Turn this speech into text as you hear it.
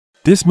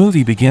This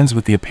movie begins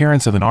with the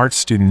appearance of an art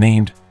student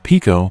named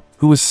Pico,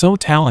 who was so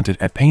talented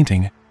at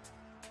painting.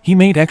 He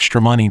made extra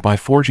money by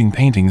forging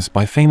paintings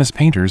by famous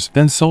painters,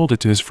 then sold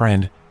it to his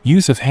friend,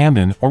 Yusuf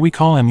Hamdan, or we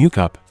call him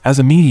Yukup, as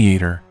a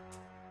mediator.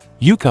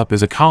 Yukup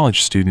is a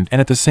college student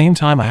and at the same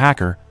time a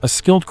hacker, a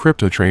skilled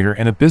crypto trader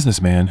and a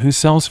businessman who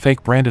sells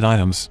fake branded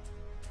items.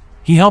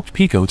 He helped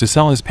Pico to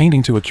sell his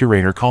painting to a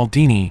curator called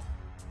Dini.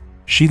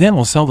 She then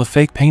will sell the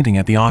fake painting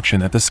at the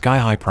auction at the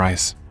sky-high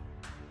price.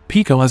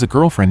 Pico has a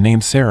girlfriend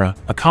named Sarah,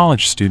 a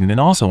college student and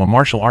also a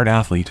martial art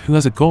athlete who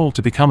has a goal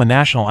to become a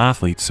national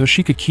athlete so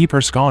she could keep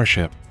her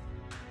scholarship.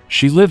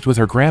 She lived with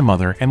her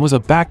grandmother and was a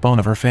backbone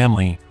of her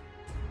family.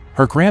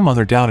 Her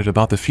grandmother doubted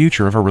about the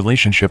future of her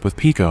relationship with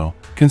Pico,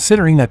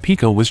 considering that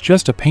Pico was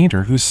just a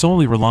painter who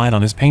solely relied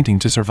on his painting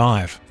to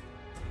survive.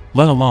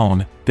 Let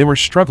alone, they were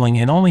struggling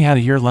and only had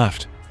a year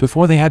left,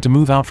 before they had to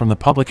move out from the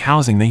public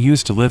housing they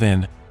used to live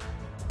in.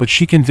 But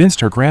she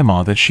convinced her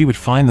grandma that she would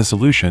find the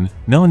solution,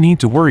 no need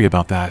to worry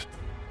about that.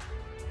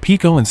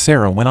 Pico and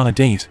Sarah went on a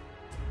date.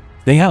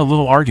 They had a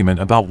little argument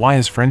about why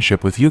his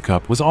friendship with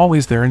Yukup was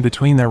always there in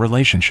between their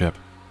relationship.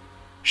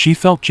 She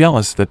felt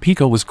jealous that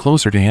Pico was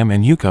closer to him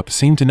and Yukup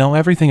seemed to know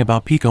everything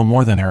about Pico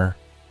more than her.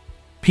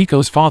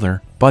 Pico's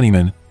father,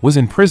 Buddyman, was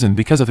in prison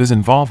because of his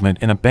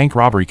involvement in a bank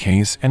robbery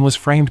case and was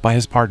framed by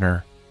his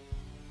partner.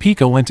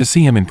 Pico went to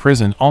see him in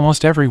prison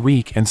almost every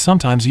week and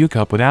sometimes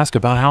Yukup would ask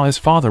about how his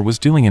father was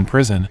doing in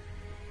prison.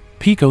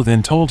 Pico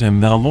then told him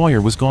that a lawyer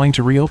was going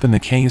to reopen the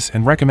case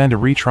and recommend a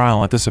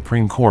retrial at the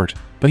Supreme Court,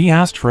 but he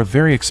asked for a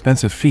very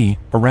expensive fee,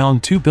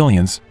 around $2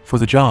 billion, for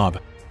the job.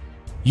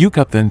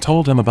 Yukup then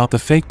told him about the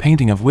fake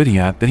painting of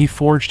Widiat that he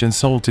forged and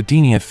sold to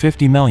Dini at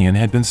 $50 million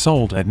had been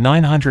sold at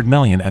 $900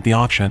 million at the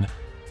auction.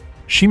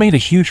 She made a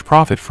huge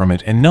profit from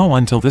it and no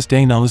one till this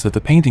day knows that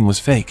the painting was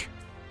fake.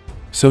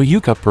 So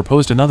Yukup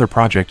proposed another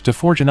project to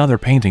forge another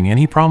painting and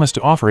he promised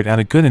to offer it at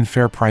a good and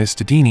fair price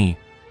to Dini.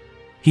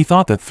 He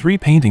thought that 3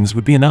 paintings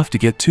would be enough to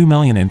get $2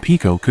 million and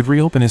Pico could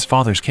reopen his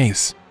father's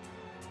case.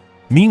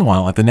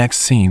 Meanwhile at the next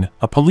scene,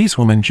 a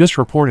policewoman just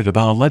reported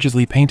about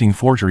allegedly painting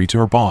forgery to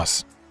her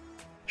boss.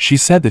 She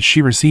said that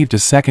she received a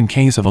second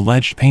case of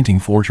alleged painting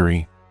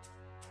forgery.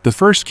 The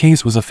first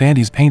case was a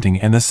Fandy's painting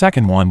and the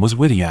second one was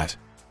Widiat.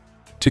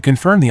 To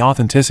confirm the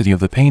authenticity of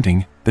the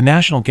painting, the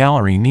National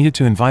Gallery needed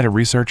to invite a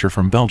researcher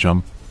from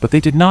Belgium, but they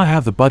did not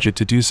have the budget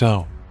to do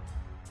so.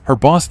 Her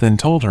boss then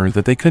told her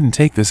that they couldn't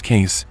take this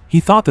case.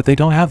 He thought that they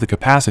don't have the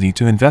capacity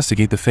to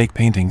investigate the fake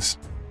paintings.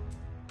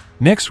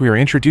 Next we are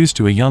introduced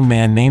to a young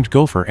man named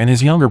Gopher and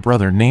his younger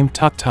brother named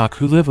Tuk Tuk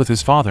who live with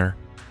his father.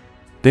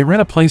 They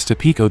rent a place to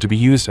Pico to be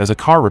used as a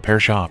car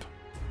repair shop.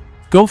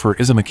 Gopher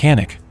is a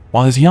mechanic,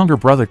 while his younger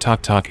brother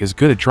Tuk Tuk is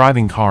good at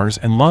driving cars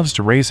and loves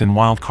to race in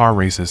wild car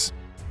races.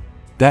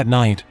 That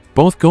night,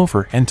 both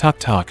Gopher and Tuk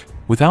Tuk,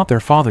 without their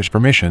father's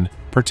permission,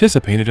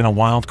 participated in a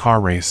wild car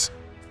race.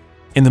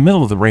 In the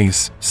middle of the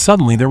race,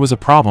 suddenly there was a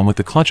problem with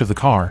the clutch of the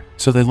car,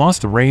 so they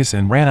lost the race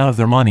and ran out of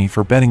their money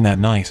for betting that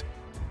night.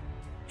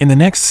 In the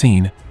next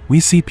scene, we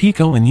see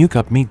Pico and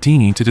Yukup meet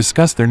Dini to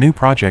discuss their new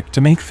project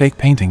to make fake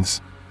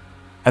paintings.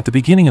 At the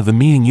beginning of the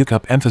meeting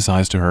Yukup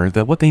emphasized to her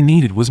that what they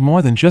needed was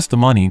more than just the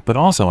money but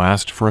also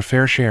asked for a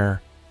fair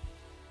share.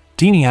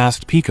 Dini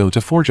asked Pico to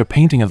forge a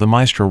painting of the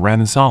maestro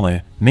Raden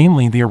Saleh,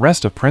 namely the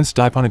arrest of Prince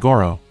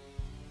Diponegoro.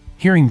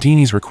 Hearing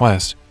Dini's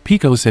request,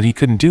 Pico said he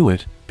couldn't do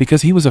it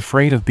because he was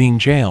afraid of being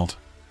jailed.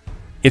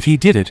 If he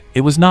did it,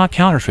 it was not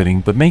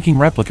counterfeiting but making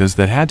replicas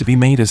that had to be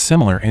made as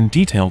similar and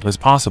detailed as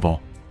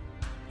possible.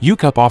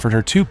 Yukup offered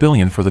her $2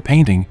 billion for the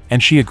painting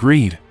and she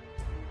agreed.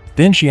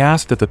 Then she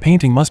asked that the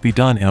painting must be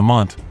done in a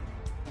month.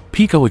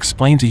 Pico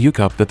explained to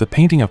Yukup that the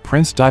painting of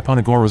Prince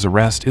Diponegoro's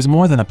arrest is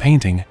more than a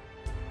painting.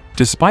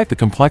 Despite the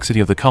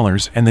complexity of the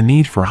colors and the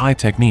need for high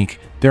technique,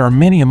 there are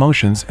many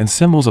emotions and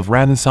symbols of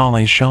Raden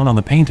Saleh shown on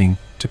the painting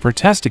to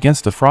protest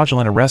against the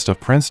fraudulent arrest of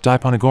Prince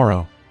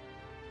Diponegoro.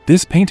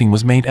 This painting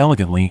was made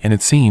elegantly and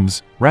it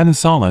seems, Raden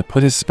Saleh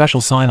put his special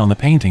sign on the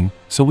painting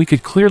so we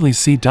could clearly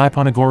see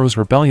Diponegoro's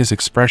rebellious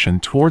expression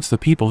towards the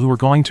people who were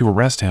going to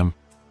arrest him.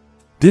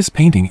 This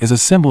painting is a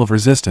symbol of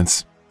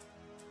resistance.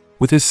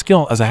 With his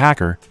skill as a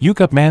hacker,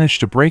 Yukup managed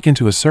to break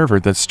into a server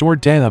that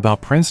stored data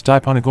about Prince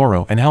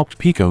Diponegoro and helped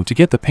Pico to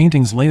get the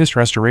painting's latest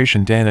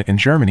restoration data in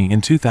Germany in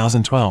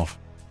 2012.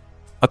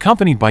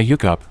 Accompanied by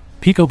Yukup,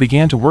 Pico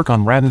began to work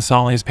on Raden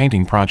Saleh's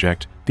painting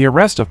project, the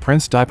arrest of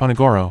Prince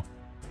Diponegoro.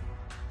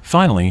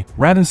 Finally,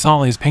 Raden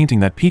Saleh's painting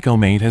that Pico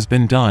made has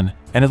been done,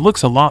 and it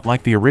looks a lot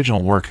like the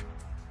original work.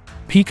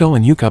 Pico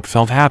and Yukup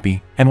felt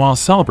happy, and while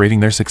celebrating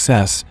their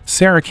success,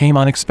 Sarah came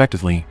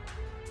unexpectedly.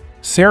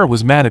 Sarah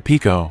was mad at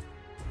Pico.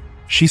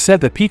 She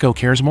said that Pico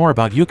cares more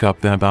about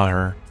Yukup than about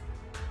her.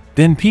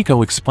 Then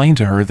Pico explained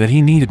to her that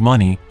he needed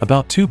money,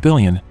 about $2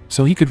 billion,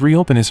 so he could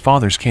reopen his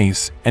father's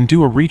case and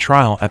do a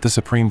retrial at the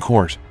Supreme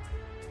Court.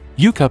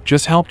 Yukup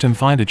just helped him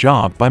find a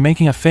job by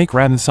making a fake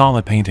Raden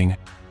Saleh painting.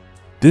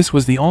 This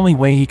was the only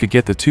way he could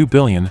get the $2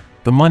 billion,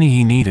 the money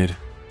he needed.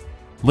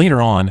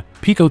 Later on,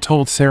 Pico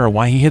told Sarah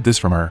why he hid this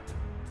from her.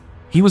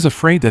 He was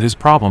afraid that his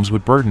problems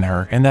would burden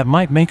her and that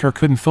might make her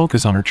couldn't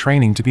focus on her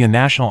training to be a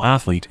national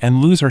athlete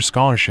and lose her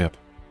scholarship.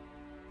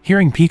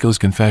 Hearing Pico's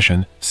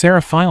confession,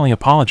 Sarah finally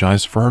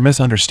apologized for her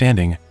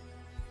misunderstanding.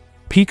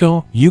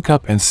 Pico,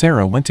 Yukup, and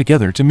Sarah went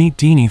together to meet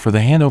Deanie for the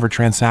handover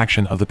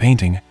transaction of the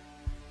painting.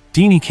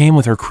 Deanie came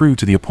with her crew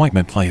to the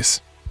appointment place.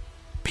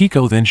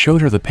 Pico then showed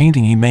her the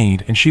painting he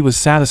made and she was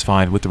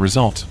satisfied with the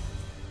result.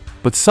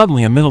 But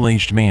suddenly a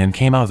middle-aged man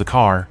came out of the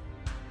car.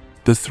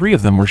 The three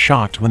of them were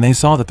shocked when they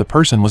saw that the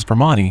person was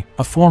Pramati,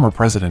 a former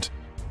president.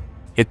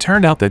 It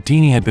turned out that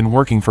Deanie had been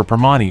working for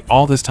Pramati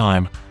all this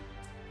time.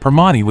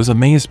 Pramati was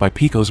amazed by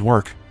Pico's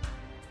work.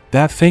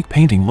 That fake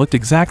painting looked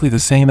exactly the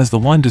same as the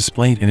one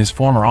displayed in his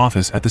former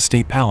office at the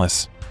State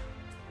Palace.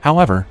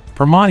 However,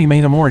 Pramati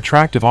made a more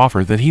attractive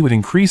offer that he would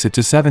increase it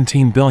to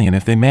 $17 billion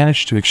if they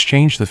managed to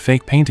exchange the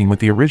fake painting with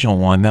the original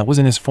one that was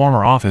in his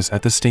former office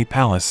at the State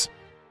Palace.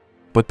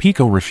 But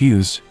Pico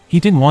refused. He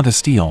didn't want to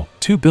steal.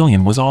 $2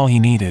 billion was all he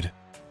needed.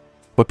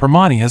 But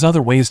Pramati has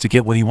other ways to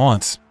get what he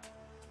wants.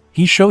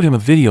 He showed him a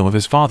video of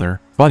his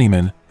father,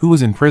 Buddyman, who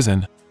was in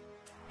prison.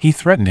 He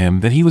threatened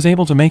him that he was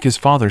able to make his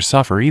father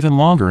suffer even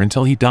longer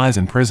until he dies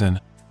in prison.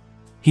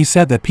 He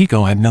said that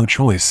Pico had no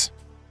choice.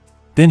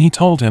 Then he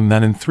told him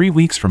that in 3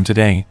 weeks from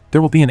today,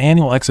 there will be an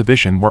annual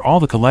exhibition where all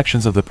the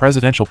collections of the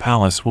presidential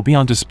palace will be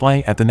on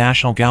display at the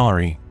National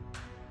Gallery.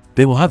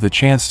 They will have the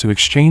chance to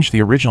exchange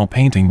the original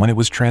painting when it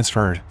was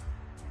transferred.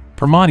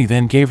 Pramati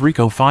then gave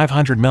Rico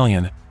 $500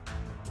 million.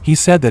 He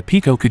said that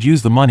Pico could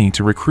use the money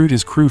to recruit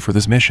his crew for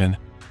this mission.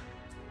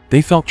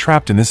 They felt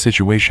trapped in this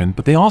situation,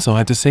 but they also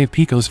had to save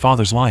Pico's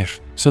father's life,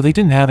 so they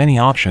didn't have any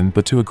option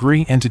but to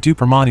agree and to do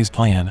Pramati's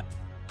plan.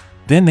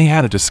 Then they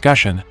had a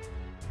discussion.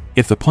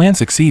 If the plan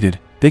succeeded,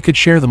 they could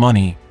share the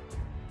money.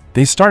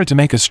 They started to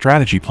make a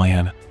strategy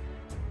plan.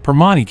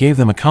 Pramati gave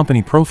them a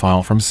company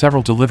profile from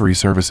several delivery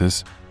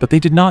services, but they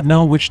did not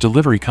know which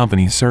delivery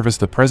company service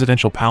the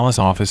presidential palace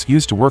office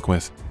used to work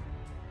with.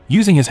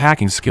 Using his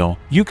hacking skill,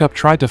 Yukup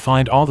tried to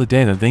find all the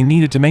data they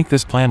needed to make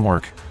this plan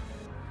work.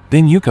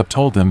 Then Yukup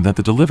told them that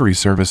the delivery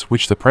service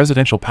which the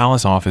presidential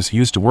palace office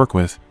used to work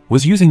with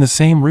was using the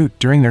same route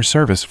during their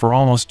service for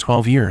almost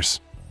 12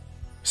 years.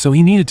 So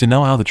he needed to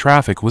know how the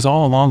traffic was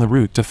all along the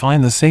route to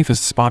find the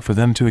safest spot for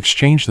them to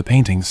exchange the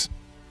paintings.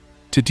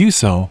 To do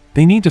so,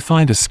 they need to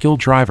find a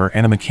skilled driver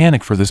and a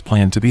mechanic for this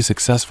plan to be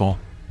successful.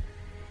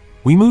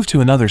 We move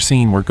to another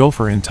scene where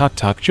Gopher and Tuk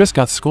Tuk just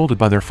got scolded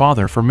by their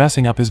father for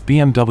messing up his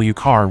BMW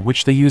car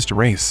which they used to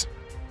race.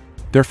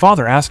 Their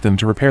father asked them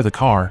to repair the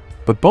car,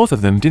 but both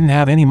of them didn't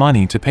have any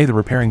money to pay the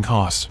repairing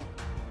costs.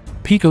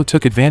 Pico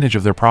took advantage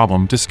of their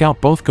problem to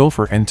scout both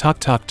Gopher and Tuk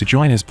Tuk to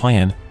join his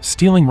plan,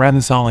 stealing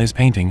Radin Saleh's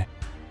painting.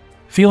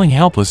 Feeling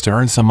helpless to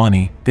earn some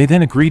money, they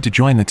then agreed to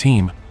join the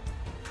team.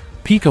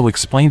 Pico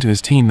explained to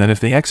his team that if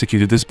they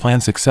executed this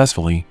plan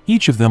successfully,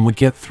 each of them would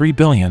get $3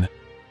 billion.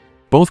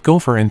 Both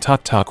Gopher and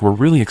Tuk Tuk were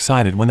really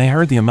excited when they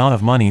heard the amount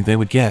of money they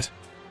would get.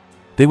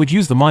 They would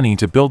use the money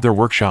to build their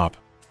workshop.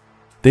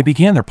 They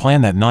began their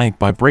plan that night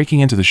by breaking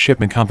into the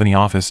shipment company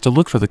office to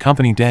look for the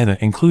company data,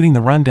 including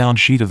the rundown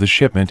sheet of the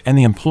shipment and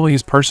the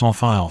employees' personal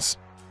files.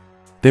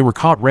 They were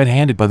caught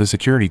red-handed by the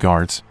security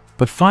guards,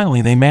 but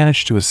finally they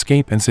managed to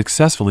escape and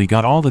successfully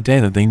got all the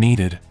data they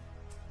needed.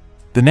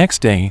 The next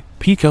day,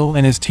 Pico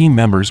and his team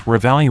members were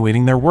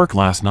evaluating their work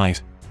last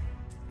night.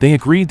 They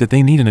agreed that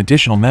they need an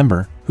additional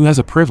member, who has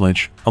a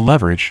privilege, a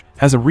leverage,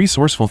 has a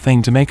resourceful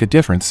thing to make a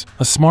difference,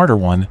 a smarter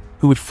one,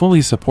 who would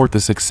fully support the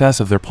success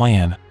of their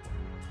plan.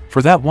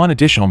 For that one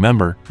additional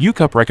member,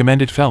 Yukup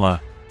recommended Fela.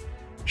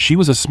 She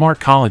was a smart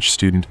college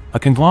student, a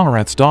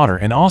conglomerate's daughter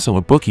and also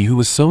a bookie who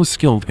was so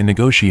skilled in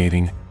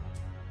negotiating.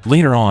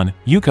 Later on,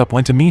 Yukup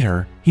went to meet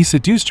her. He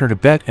seduced her to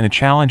bet in a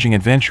challenging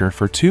adventure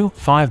for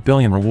 $5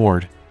 billion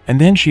reward,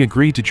 and then she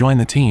agreed to join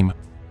the team.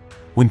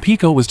 When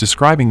Pico was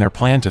describing their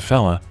plan to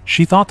Fela,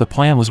 she thought the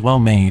plan was well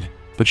made,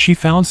 but she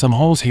found some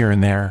holes here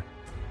and there.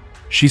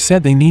 She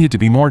said they needed to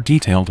be more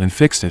detailed and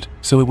fixed it,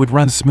 so it would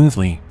run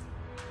smoothly.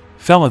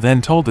 Fela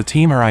then told the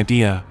team her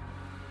idea.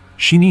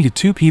 She needed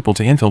 2 people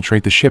to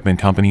infiltrate the shipment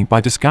company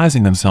by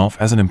disguising themselves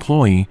as an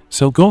employee,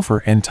 so Gopher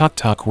and Tuk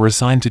Tuk were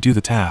assigned to do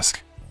the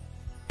task.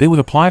 They would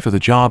apply for the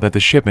job at the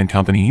shipment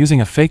company using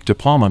a fake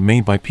diploma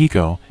made by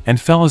Pico, and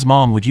Fela's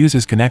mom would use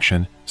his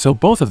connection, so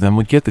both of them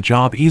would get the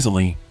job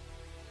easily.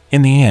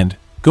 In the end,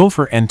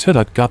 Gopher and Tuk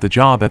Tuk got the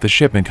job at the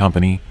shipment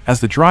company as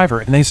the driver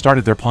and they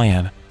started their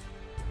plan.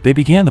 They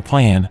began the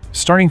plan,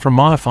 starting from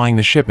modifying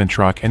the shipment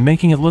truck and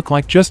making it look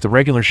like just the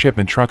regular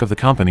shipment truck of the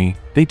company.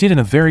 They did in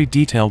a very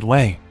detailed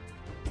way.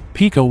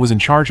 Pico was in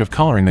charge of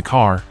coloring the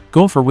car,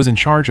 Gopher was in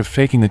charge of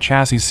faking the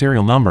chassis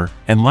serial number,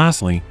 and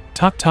lastly,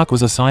 Tuk Tuk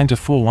was assigned to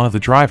fool one of the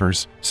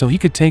drivers, so he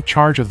could take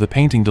charge of the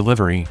painting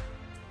delivery.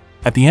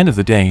 At the end of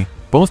the day,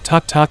 both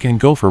Tuk Tuk and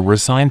Gopher were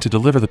assigned to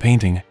deliver the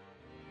painting.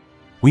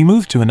 We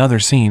moved to another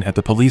scene at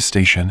the police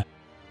station.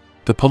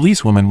 The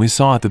policewoman we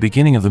saw at the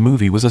beginning of the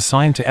movie was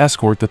assigned to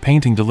escort the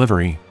painting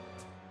delivery.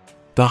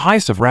 The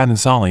heist of Radin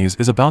Saleh's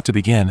is about to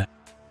begin.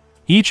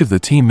 Each of the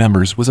team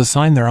members was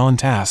assigned their own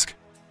task.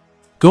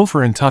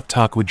 Gopher and Tuk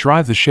Tuk would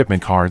drive the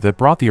shipment car that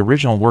brought the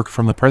original work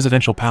from the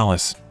presidential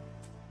palace.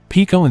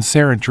 Pico and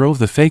Sarah drove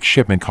the fake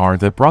shipment car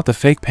that brought the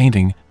fake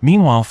painting.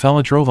 Meanwhile,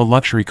 Fella drove a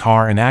luxury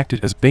car and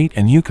acted as bait,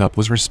 and Yukup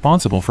was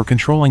responsible for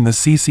controlling the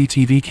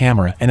CCTV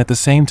camera and at the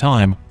same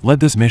time led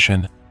this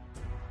mission.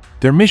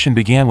 Their mission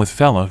began with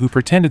Fella, who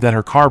pretended that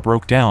her car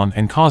broke down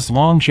and caused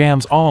long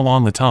jams all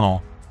along the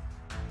tunnel.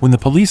 When the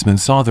policemen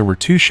saw there were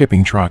 2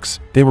 shipping trucks,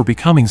 they were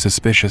becoming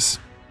suspicious.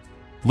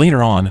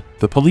 Later on,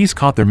 the police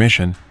caught their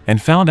mission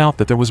and found out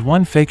that there was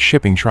 1 fake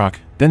shipping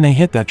truck. Then they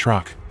hit that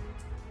truck.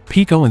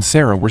 Pico and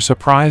Sarah were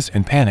surprised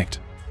and panicked.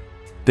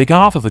 They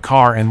got off of the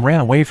car and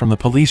ran away from the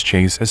police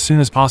chase as soon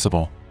as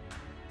possible.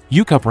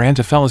 Yukup ran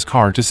to Fella's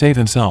car to save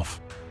himself.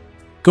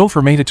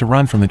 Gopher made it to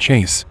run from the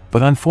chase,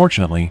 but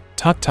unfortunately,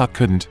 Tuk Tuk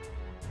couldn't.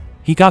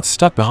 He got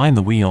stuck behind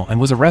the wheel and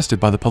was arrested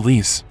by the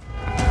police.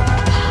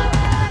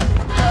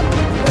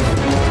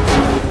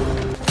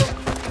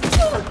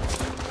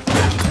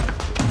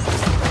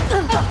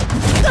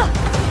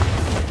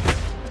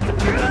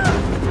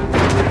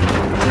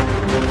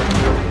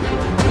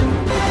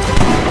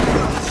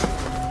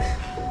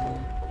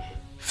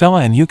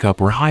 Fella and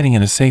Yukup were hiding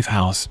in a safe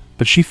house,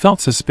 but she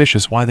felt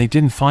suspicious why they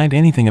didn't find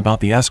anything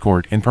about the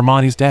escort in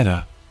Pramati's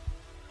data.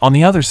 On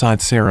the other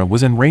side, Sarah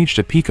was enraged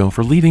at Pico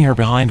for leaving her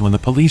behind when the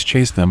police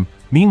chased them.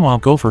 Meanwhile,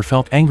 Gopher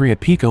felt angry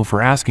at Pico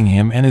for asking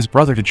him and his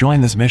brother to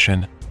join this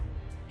mission.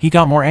 He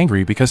got more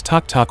angry because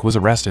Tuk Tuk was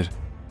arrested.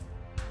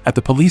 At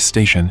the police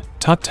station,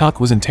 Tuk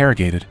Tuk was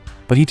interrogated,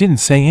 but he didn't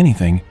say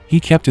anything. He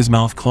kept his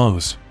mouth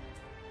closed.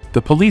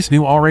 The police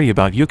knew already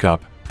about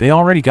Yukup. They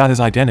already got his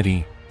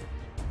identity.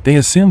 They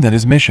assumed that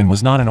his mission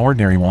was not an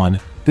ordinary one.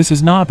 This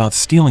is not about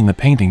stealing the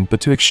painting but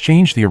to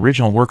exchange the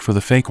original work for the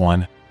fake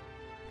one.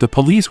 The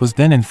police was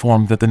then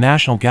informed that the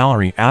National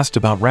Gallery asked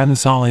about Radin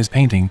Saleh's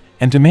painting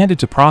and demanded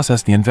to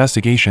process the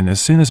investigation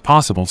as soon as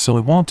possible so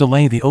it won't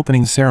delay the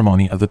opening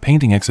ceremony of the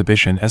painting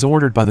exhibition as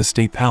ordered by the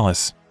State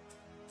Palace.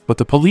 But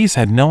the police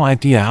had no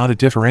idea how to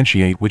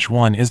differentiate which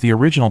one is the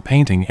original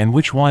painting and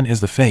which one is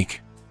the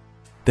fake.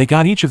 They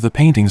got each of the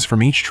paintings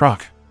from each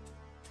truck.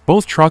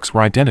 Both trucks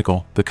were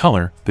identical. The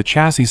color, the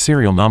chassis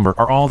serial number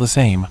are all the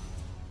same.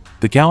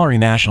 The Gallery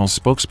National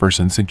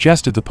spokesperson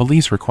suggested the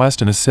police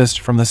request an assist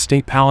from the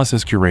State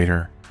Palace's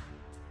curator.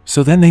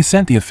 So then they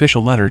sent the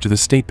official letter to the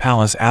State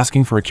Palace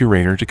asking for a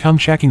curator to come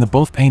checking the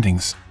both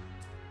paintings.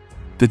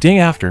 The day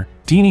after,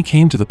 Deanie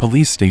came to the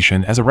police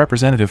station as a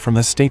representative from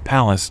the State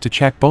Palace to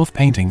check both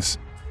paintings.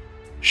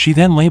 She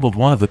then labeled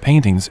one of the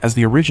paintings as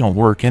the original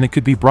work and it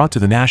could be brought to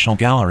the National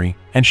Gallery,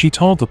 and she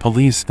told the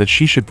police that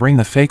she should bring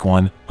the fake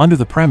one, under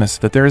the premise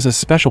that there is a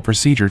special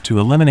procedure to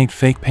eliminate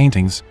fake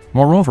paintings.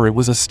 Moreover, it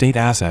was a state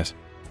asset.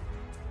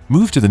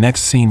 Move to the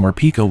next scene where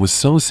Pico was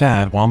so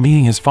sad while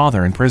meeting his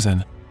father in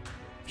prison.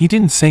 He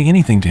didn't say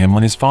anything to him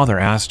when his father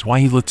asked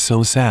why he looked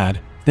so sad.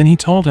 Then he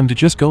told him to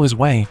just go his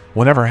way,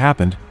 whatever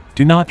happened.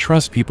 Do not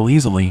trust people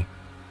easily.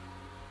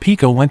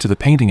 Pico went to the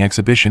painting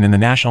exhibition in the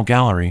National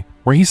Gallery,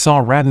 where he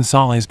saw Radin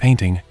Saleh's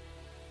painting.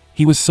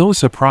 He was so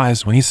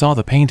surprised when he saw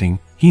the painting.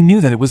 He knew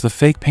that it was the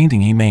fake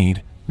painting he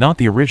made, not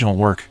the original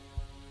work.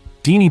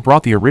 Deanie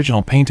brought the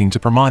original painting to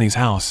Pramati's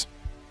house.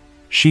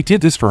 She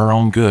did this for her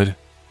own good.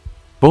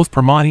 Both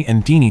Pramati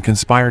and Deanie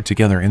conspired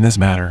together in this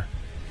matter.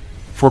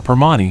 For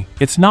Pramati,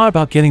 it's not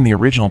about getting the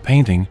original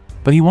painting,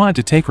 but he wanted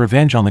to take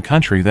revenge on the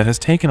country that has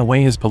taken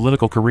away his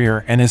political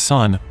career and his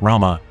son,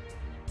 Rama.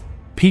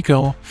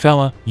 Pico,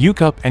 Fella,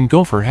 Yukup, and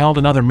Gopher held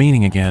another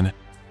meeting again.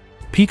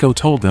 Pico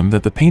told them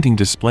that the painting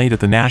displayed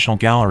at the National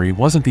Gallery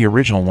wasn't the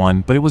original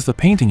one, but it was the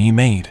painting he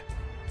made.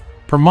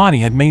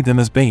 Pramati had made them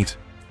as bait.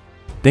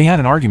 They had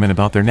an argument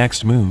about their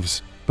next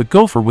moves, but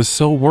Gopher was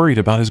so worried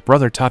about his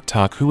brother Tuk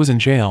Tuk, who was in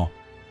jail.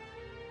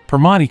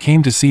 Pramati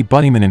came to see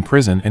Buddyman in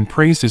prison and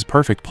praised his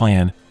perfect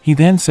plan. He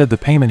then said the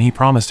payment he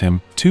promised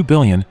him, $2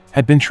 billion,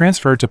 had been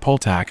transferred to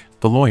Poltak,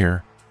 the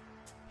lawyer.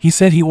 He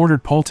said he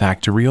ordered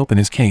Poltak to reopen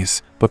his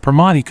case, but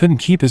Pramati couldn't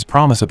keep his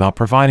promise about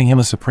providing him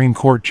a Supreme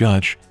Court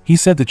judge. He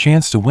said the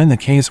chance to win the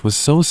case was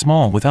so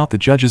small without the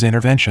judge's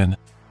intervention.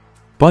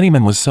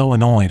 Buddyman was so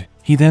annoyed.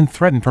 He then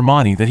threatened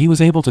Pramati that he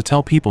was able to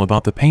tell people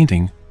about the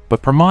painting,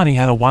 but Pramati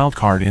had a wild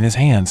card in his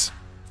hands.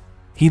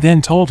 He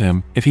then told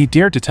him, if he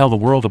dared to tell the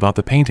world about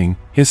the painting,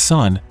 his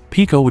son,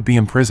 Pico, would be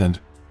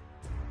imprisoned.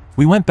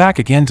 We went back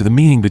again to the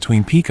meeting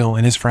between Pico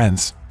and his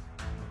friends.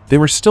 They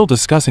were still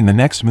discussing the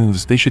next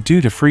moves they should do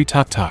to free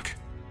Tuk Tuk.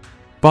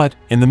 But,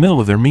 in the middle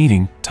of their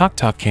meeting, Tuk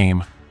Tuk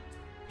came.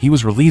 He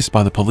was released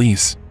by the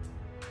police.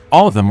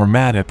 All of them were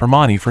mad at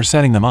Pramati for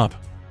setting them up.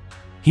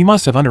 He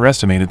must have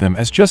underestimated them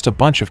as just a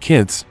bunch of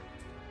kids.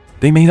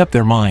 They made up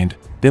their mind.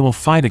 They will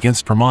fight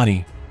against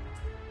Pramati.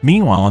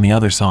 Meanwhile, on the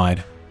other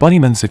side,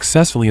 Buddyman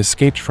successfully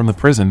escaped from the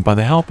prison by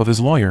the help of his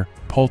lawyer,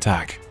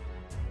 Poltak.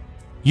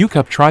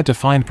 Yukup tried to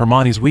find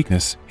Pramati's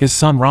weakness, his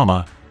son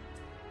Rama.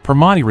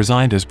 Pramati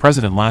resigned as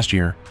president last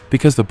year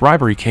because the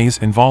bribery case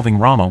involving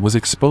Rama was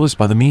exposed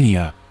by the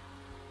media.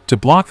 To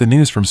block the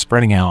news from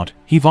spreading out,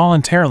 he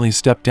voluntarily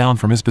stepped down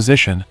from his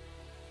position.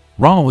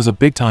 Rama was a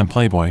big-time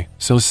playboy,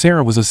 so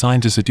Sarah was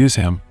assigned to seduce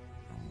him.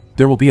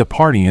 There will be a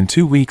party in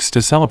 2 weeks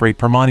to celebrate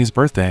Pramati's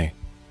birthday.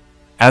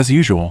 As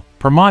usual,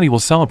 Pramati will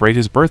celebrate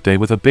his birthday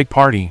with a big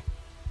party.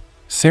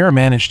 Sarah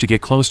managed to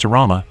get close to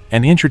Rama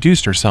and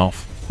introduced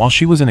herself while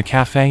she was in a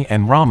cafe,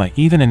 and Rama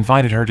even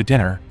invited her to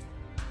dinner.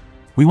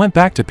 We went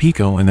back to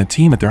Pico and the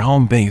team at their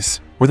home base,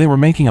 where they were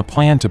making a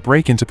plan to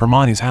break into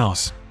Pramati's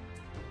house.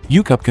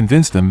 Yukup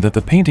convinced them that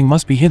the painting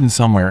must be hidden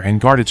somewhere and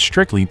guarded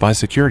strictly by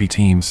security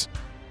teams.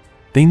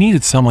 They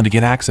needed someone to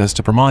get access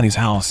to Pramati's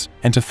house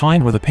and to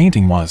find where the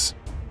painting was.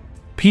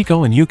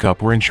 Pico and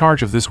Yukup were in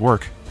charge of this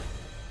work.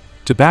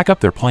 To back up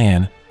their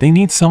plan, they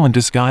need someone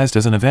disguised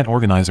as an event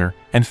organizer,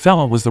 and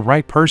Fela was the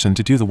right person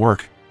to do the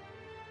work.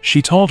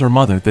 She told her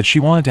mother that she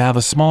wanted to have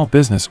a small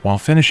business while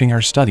finishing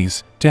her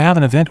studies, to have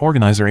an event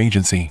organizer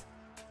agency.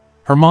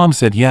 Her mom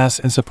said yes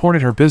and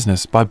supported her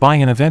business by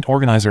buying an event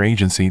organizer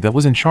agency that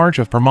was in charge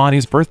of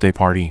Pramati's birthday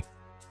party.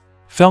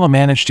 Fela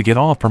managed to get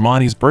all of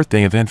Pramati's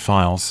birthday event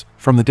files,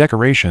 from the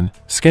decoration,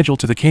 schedule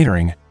to the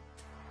catering.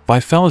 By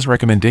Fela's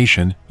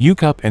recommendation,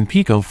 Yukup and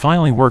Pico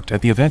finally worked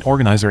at the event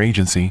organizer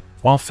agency,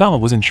 while Fela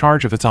was in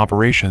charge of its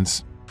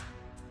operations.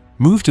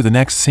 Move to the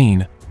next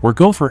scene, where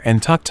Gopher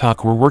and Tuk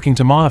Tuk were working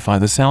to modify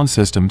the sound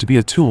system to be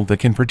a tool that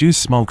can produce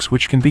smokes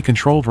which can be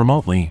controlled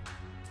remotely.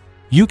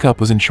 Yukup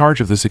was in charge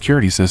of the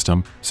security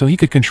system, so he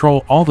could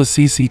control all the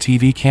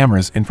CCTV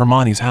cameras in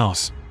Pramati's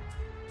house.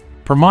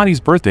 Pramati's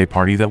birthday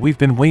party that we've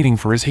been waiting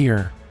for is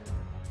here.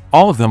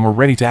 All of them were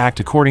ready to act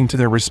according to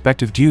their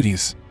respective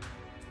duties.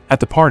 At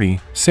the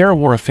party, Sarah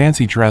wore a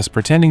fancy dress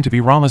pretending to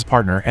be Rama's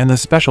partner and the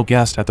special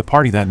guest at the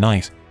party that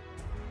night.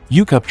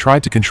 Yukup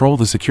tried to control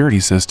the security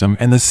system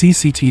and the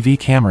CCTV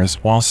cameras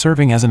while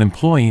serving as an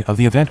employee of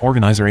the event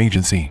organizer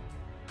agency.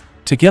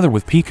 Together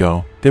with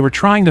Pico, they were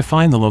trying to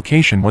find the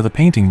location where the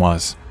painting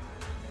was.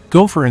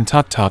 Gopher and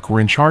Tuk Tuk were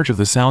in charge of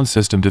the sound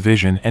system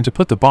division and to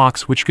put the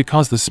box which could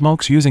cause the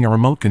smokes using a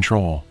remote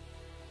control.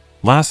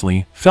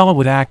 Lastly, Fela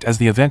would act as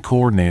the event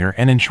coordinator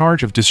and in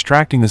charge of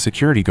distracting the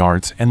security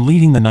guards and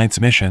leading the night's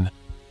mission.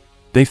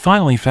 They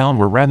finally found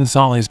where Radin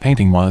Saleh's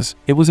painting was.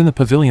 It was in the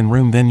pavilion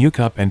room. Then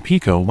Yukup and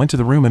Pico went to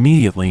the room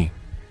immediately.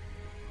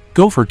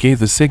 Gopher gave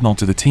the signal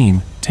to the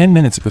team 10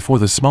 minutes before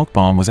the smoke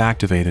bomb was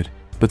activated,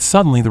 but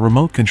suddenly the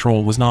remote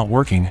control was not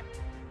working.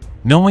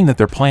 Knowing that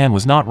their plan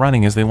was not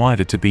running as they wanted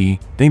it to be,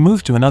 they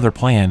moved to another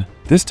plan.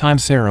 This time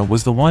Sarah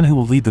was the one who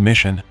will lead the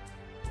mission.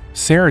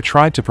 Sarah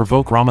tried to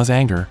provoke Rama's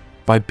anger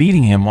by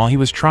beating him while he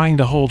was trying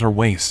to hold her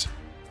waist.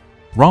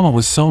 Rama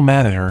was so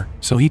mad at her,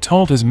 so he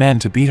told his men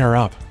to beat her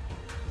up.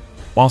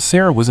 While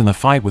Sarah was in the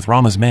fight with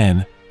Rama's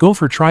men,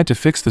 Gopher tried to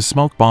fix the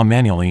smoke bomb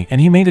manually,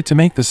 and he made it to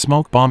make the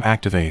smoke bomb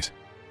activate.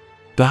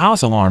 The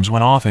house alarms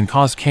went off and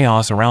caused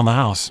chaos around the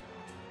house.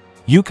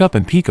 Yukup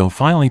and Pico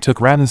finally took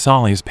Radin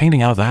Saleh's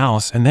painting out of the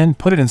house and then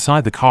put it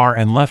inside the car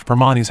and left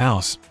Pramati's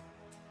house.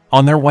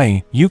 On their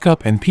way,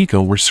 Yukup and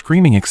Pico were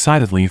screaming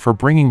excitedly for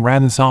bringing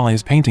Radin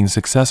Saleh's painting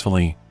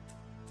successfully.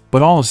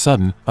 But all of a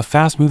sudden, a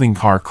fast-moving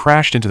car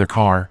crashed into their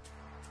car.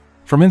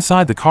 From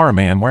inside the car, a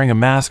man wearing a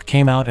mask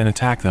came out and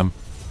attacked them.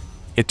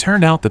 It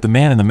turned out that the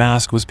man in the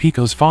mask was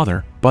Pico's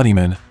father,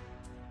 Buddyman.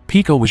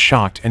 Pico was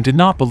shocked and did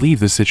not believe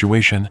this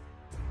situation.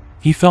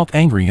 He felt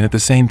angry and at the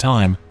same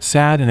time,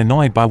 sad and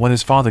annoyed by what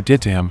his father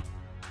did to him.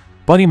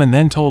 Buddyman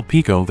then told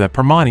Pico that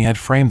Pramati had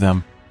framed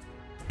them.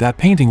 That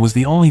painting was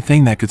the only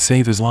thing that could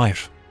save his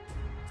life.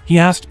 He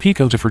asked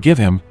Pico to forgive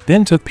him,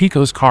 then took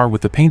Pico's car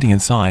with the painting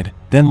inside,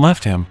 then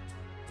left him.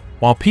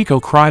 While Pico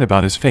cried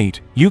about his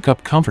fate,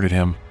 Yukup comforted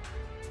him.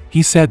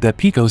 He said that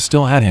Pico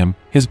still had him,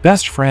 his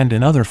best friend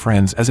and other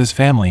friends as his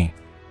family.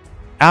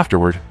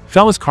 Afterward,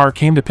 Fela's car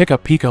came to pick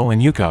up Pico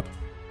and Yukup.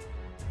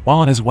 While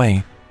on his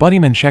way,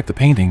 Buddyman checked the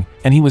painting,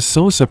 and he was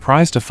so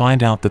surprised to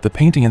find out that the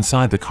painting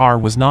inside the car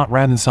was not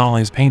Radin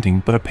Saleh's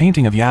painting but a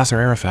painting of Yasser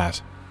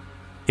Arafat.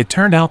 It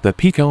turned out that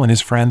Pico and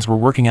his friends were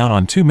working out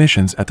on 2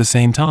 missions at the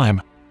same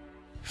time.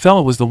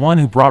 Fela was the one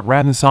who brought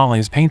Radin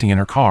Saleh's painting in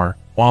her car,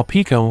 while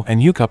Pico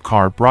and Yukup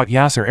car brought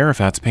Yasser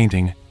Arafat's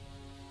painting.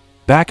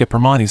 Back at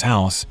Pramati's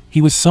house,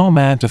 he was so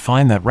mad to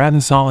find that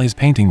Radin Saleh's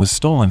painting was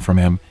stolen from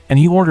him, and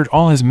he ordered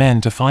all his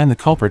men to find the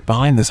culprit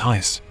behind this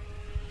heist.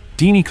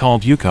 Dini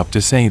called Yukup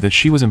to say that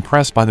she was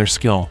impressed by their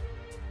skill.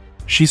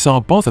 She saw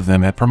both of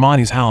them at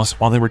Pramati's house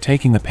while they were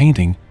taking the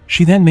painting.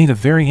 She then made a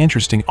very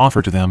interesting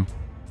offer to them.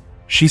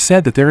 She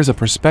said that there is a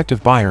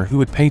prospective buyer who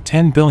would pay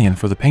 10 billion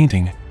for the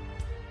painting.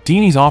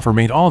 Dini's offer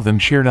made all of them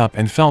cheered up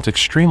and felt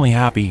extremely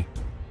happy.